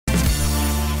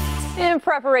In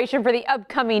preparation for the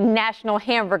upcoming National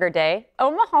Hamburger Day,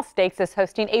 Omaha Steaks is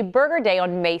hosting a Burger Day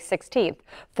on May 16th.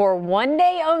 For one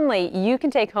day only, you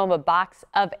can take home a box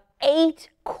of 8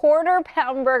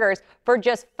 quarter-pound burgers for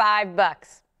just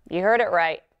 $5. You heard it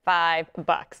right,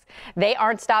 $5. They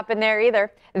aren't stopping there either.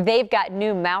 They've got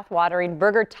new mouth-watering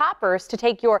burger toppers to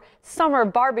take your summer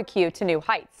barbecue to new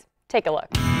heights. Take a look.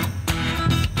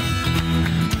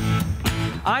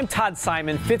 I'm Todd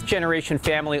Simon, fifth-generation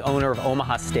family owner of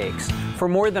Omaha Steaks. For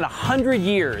more than 100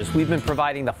 years, we've been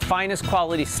providing the finest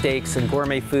quality steaks and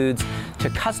gourmet foods to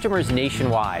customers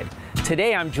nationwide.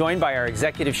 Today, I'm joined by our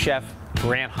executive chef,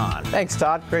 Grant Hahn. Thanks,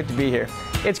 Todd. Great to be here.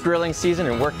 It's grilling season,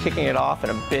 and we're kicking it off in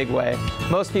a big way.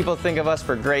 Most people think of us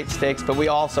for great steaks, but we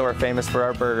also are famous for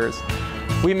our burgers.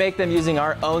 We make them using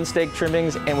our own steak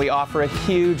trimmings, and we offer a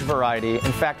huge variety.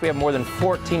 In fact, we have more than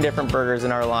 14 different burgers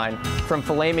in our line, from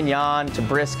filet mignon to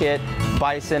brisket,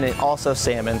 bison, and also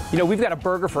salmon. You know, we've got a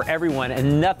burger for everyone,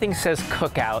 and nothing says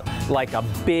cookout like a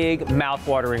big,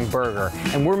 mouth-watering burger.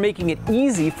 And we're making it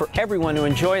easy for everyone to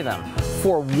enjoy them.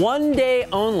 For one day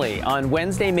only, on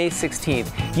Wednesday, May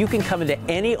 16th, you can come into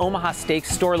any Omaha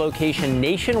Steaks store location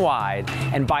nationwide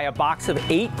and buy a box of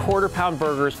 8 quarter-pound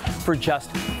burgers for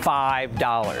just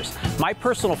 $5. My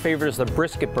personal favorite is the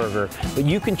brisket burger, but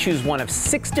you can choose one of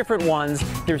 6 different ones.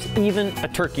 There's even a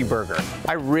turkey burger.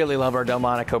 I really love our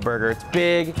Delmonico burger. It's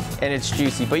big and it's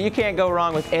juicy, but you can't go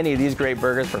wrong with any of these great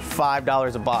burgers for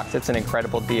 $5 a box. It's an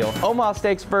incredible deal. Omaha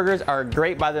Steaks burgers are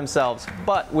great by themselves,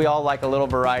 but we all like a little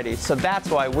variety, so that's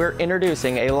why we're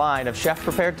introducing a line of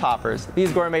chef-prepared toppers.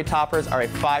 These gourmet toppers are a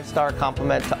 5-star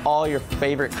complement to all your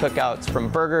favorite cookouts, from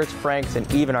burgers, franks, and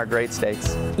even our great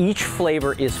steaks. Each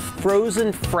flavor is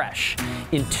frozen fresh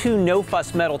in 2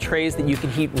 no-fuss metal trays that you can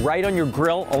heat right on your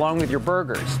grill along with your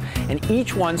burgers. And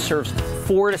each one serves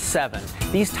 4 to 7.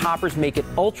 These toppers make it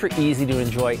ultra easy to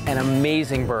enjoy an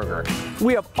amazing burger.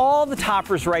 We have all the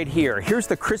toppers right here. Here's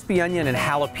the crispy onion and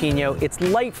jalapeno. It's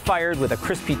light fired with a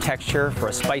crispy texture for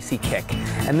a spicy kick.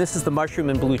 And this is the mushroom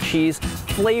and blue cheese,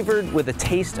 flavored with a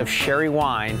taste of sherry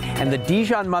wine. And the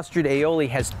Dijon mustard aioli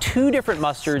has 2 different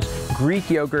mustards, Greek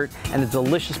yogurt, and a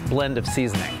delicious blend of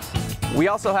seasonings. We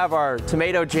also have our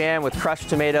tomato jam with crushed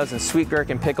tomatoes and sweet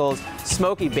gherkin pickles,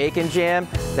 smoky bacon jam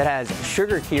that has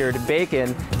sugar-cured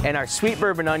bacon, and our sweet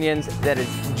bourbon onions that is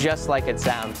just like it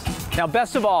sounds. Now,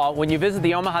 best of all, when you visit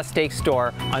the Omaha Steaks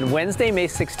store on Wednesday, May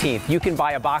 16th, you can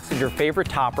buy a box of your favorite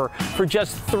topper for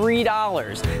just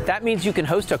 $3. That means you can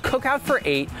host a cookout for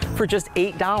 8 for just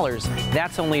 $8.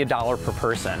 That's only $1 per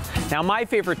person. Now, my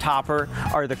favorite topper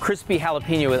are the crispy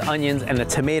jalapeno with onions and the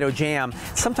tomato jam.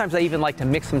 Sometimes I even like to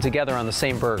mix them together on the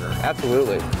same burger.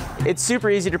 Absolutely. It's super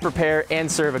easy to prepare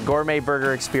and serve a gourmet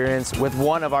burger experience with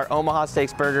one of our Omaha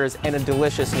Steaks burgers and a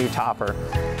delicious new topper.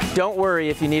 Don't worry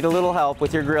if you need a little help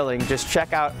with your grilling. Just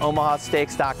check out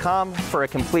omahasteaks.com for a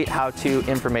complete how-to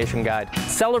information guide.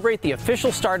 Celebrate the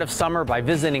official start of summer by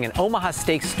visiting an Omaha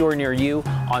Steaks store near you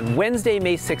on Wednesday,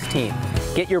 May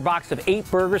 16th. Get your box of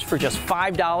 8 burgers for just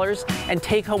 $5 and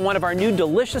take home one of our new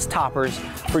delicious toppers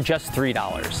for just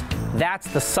 $3. That's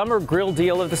the summer grill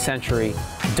deal of the century.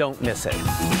 Don't miss it.